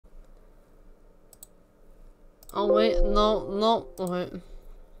Oh wait, no, wait.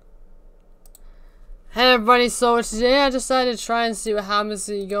 Hey everybody, so today I decided to try and see what happens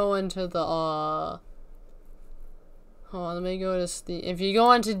if you go into the, hold on, let me go to Steam. If you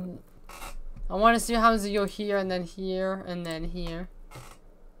go into, I want to see what happens if you go here, and then here, and then here.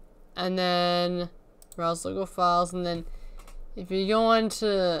 And then, browse local files, and then, if you go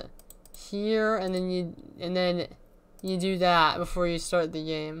into here, and then you do that before you start the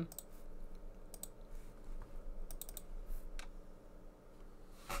game.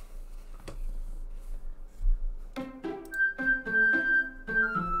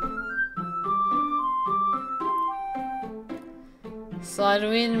 So I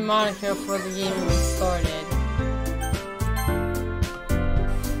deleted Monika before the game even started.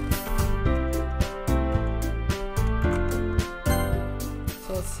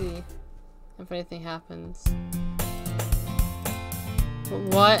 So let's see if anything happens.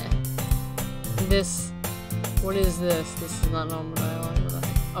 What? What is this? This is not normal dialogue.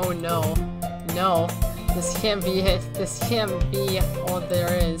 Oh no. No. This can't be it. This can't be all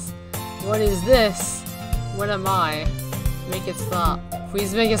there is. What is this? What am I? Make it stop.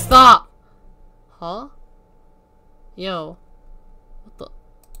 Please make it stop! Huh? Yo. What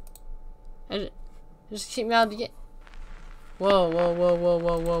the? Just keep me out of the game. Whoa, whoa, whoa, whoa,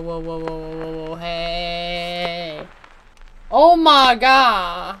 whoa, whoa, whoa, whoa, whoa, whoa, whoa, hey. Oh my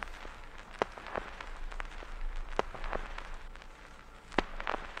god!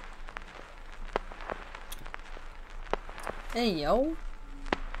 Hey, yo.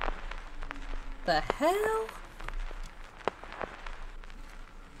 The hell?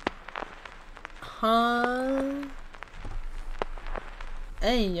 Huh?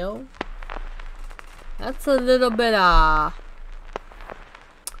 Hey, yo. That's a little bit, yeah.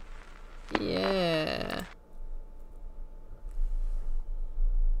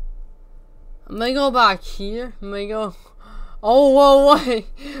 I'm gonna go back here. I'm gonna go. Oh, whoa, wait.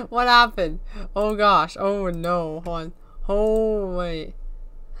 What happened? Oh, gosh. Oh, no. Hold on. Oh, wait.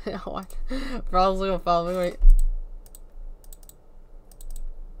 What? Browse local file. Wait.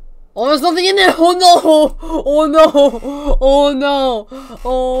 Oh, there's nothing in there! Oh no! Oh no! Oh no!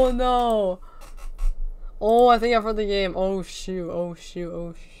 Oh no! Oh, I think I've heard the game. Oh shoot! Oh shoot!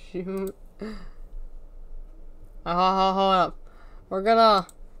 Oh shoot! Hold up. We're gonna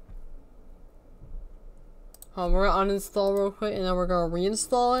uninstall real quick, and then we're gonna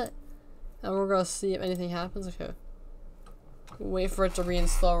reinstall it, and we're gonna see if anything happens. Okay. Wait for it to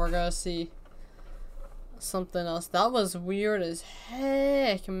reinstall. We're gonna see something else. That was weird as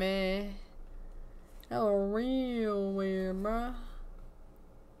heck, man. That was real weird, bruh.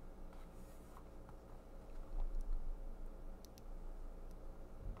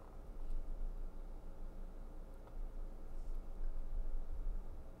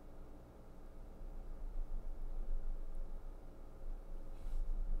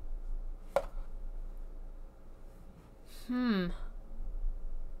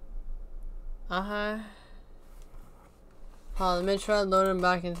 Let me try loading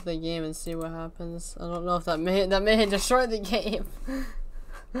back into the game and see what happens. I don't know if that may destroy the game.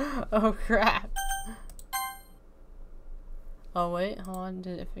 Oh crap. Oh wait, hold on,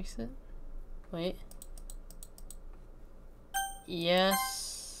 did it fix it? Wait.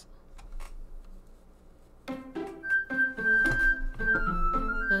 Yes.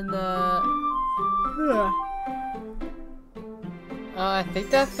 And I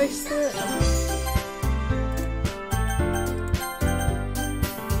think that fixed it.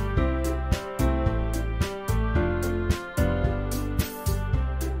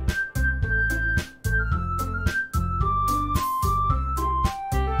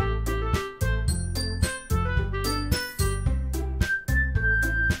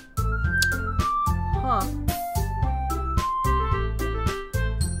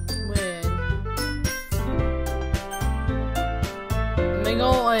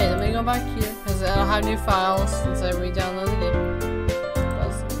 Let me go back here, because I don't have new files since I re-downloaded the game.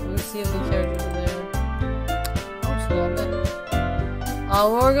 Let me see if the characters are there. Oh, just a little bit.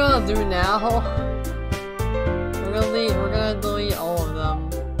 What we're gonna do now, we're gonna delete all of them,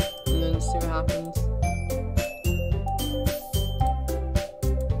 and then see what happens.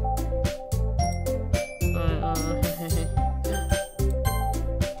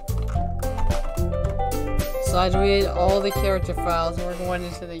 So I deleted all the character files and we're going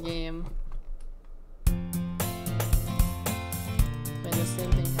into the game. And the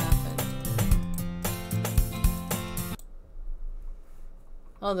same thing happened.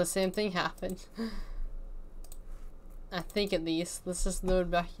 Oh, the same thing happened. I think at least. Let's just load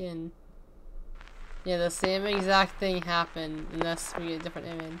back in. Yeah, the same exact thing happened unless we get a different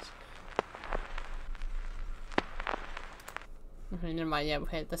image. Okay, never mind. Yeah,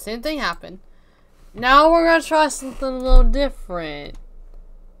 okay, the same thing happened. Now we're gonna try something a little different.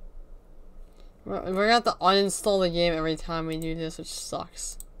 We're gonna have to uninstall the game every time we do this, which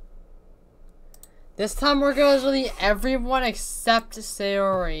sucks. This time we're gonna delete everyone except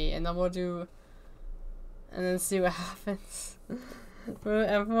Sayori, and then we'll do... and then see what happens.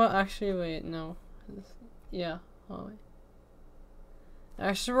 Everyone, actually, wait, no. Yeah, oh wait.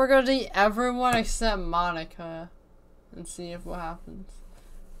 Actually, we're gonna delete everyone except Monika, and see if what happens.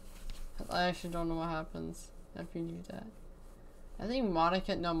 I actually don't know what happens if you do that. I think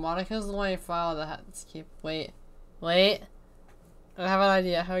Monika, no, Monika's the only file that has to keep, wait. I have an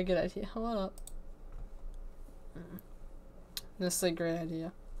idea, I have a good idea, hold up. This is a great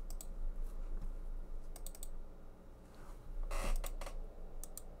idea.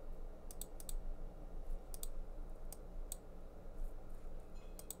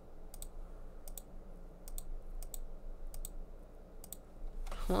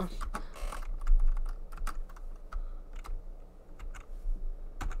 Come on.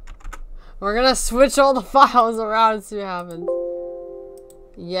 We're gonna switch all the files around and see what happens.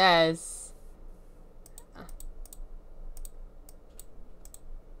 Yes.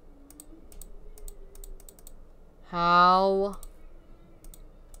 How?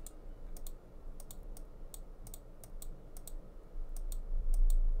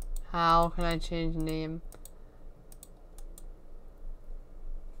 How can I change name?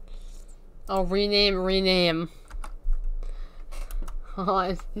 Oh, rename.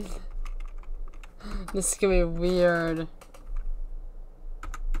 Oh, this is gonna be weird.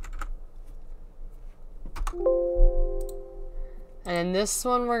 And in this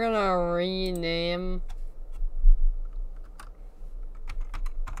one, we're gonna rename.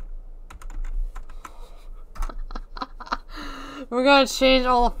 We're gonna change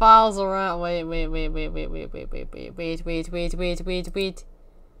all the files around. Wait.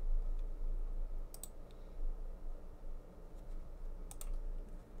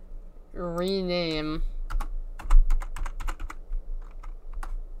 Rename.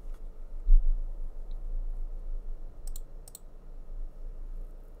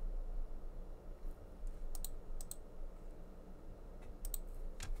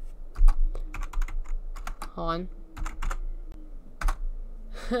 On.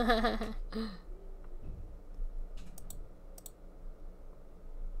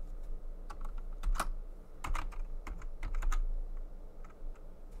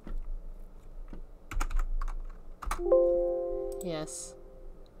 Yes.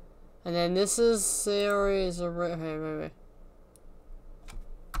 And then this is Sayori's wait.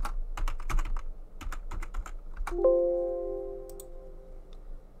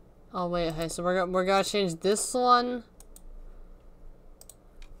 Oh wait, okay, so we're gonna change this one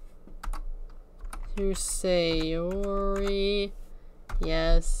to Sayori.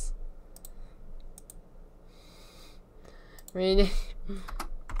 Yes. Rename.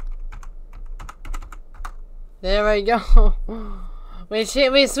 There we go. We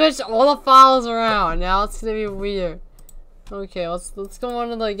switched all the files around. Now it's gonna be weird. Okay, let's go on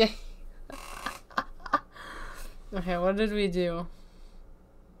to the game. Okay, what did we do?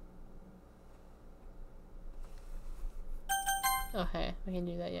 Okay, we can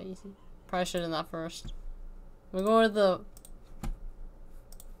do that. Yeah, easy. Probably should have done that first. We go to the,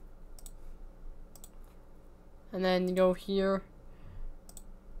 and then go here.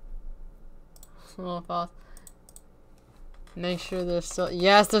 Small files. Make sure they're still,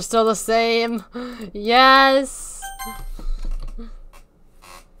 yes, they're still the same. Yes.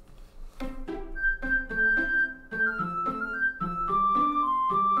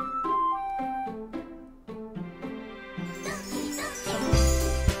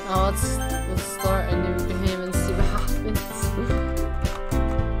 Oh, let's start a new game and see what happens.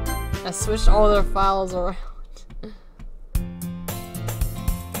 I switched all their files around.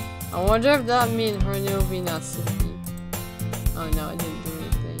 I wonder if that means her name will be Natsuki. Oh no, it didn't do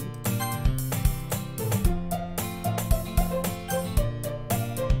anything.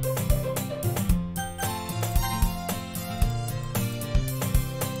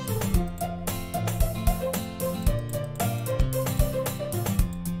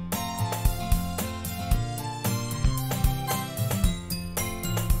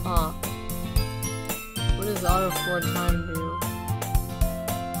 Huh. What does auto 4 time do?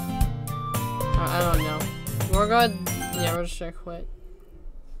 I don't know. We're good. Yeah, we're just gonna quit.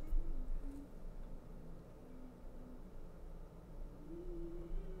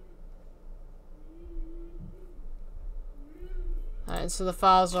 Alright, so the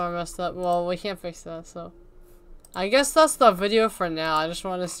files are messed up. Well, we can't fix that, so I guess that's the video for now. I just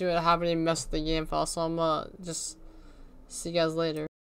want to see what happened to mess with the game file, so I'm gonna just See you guys later.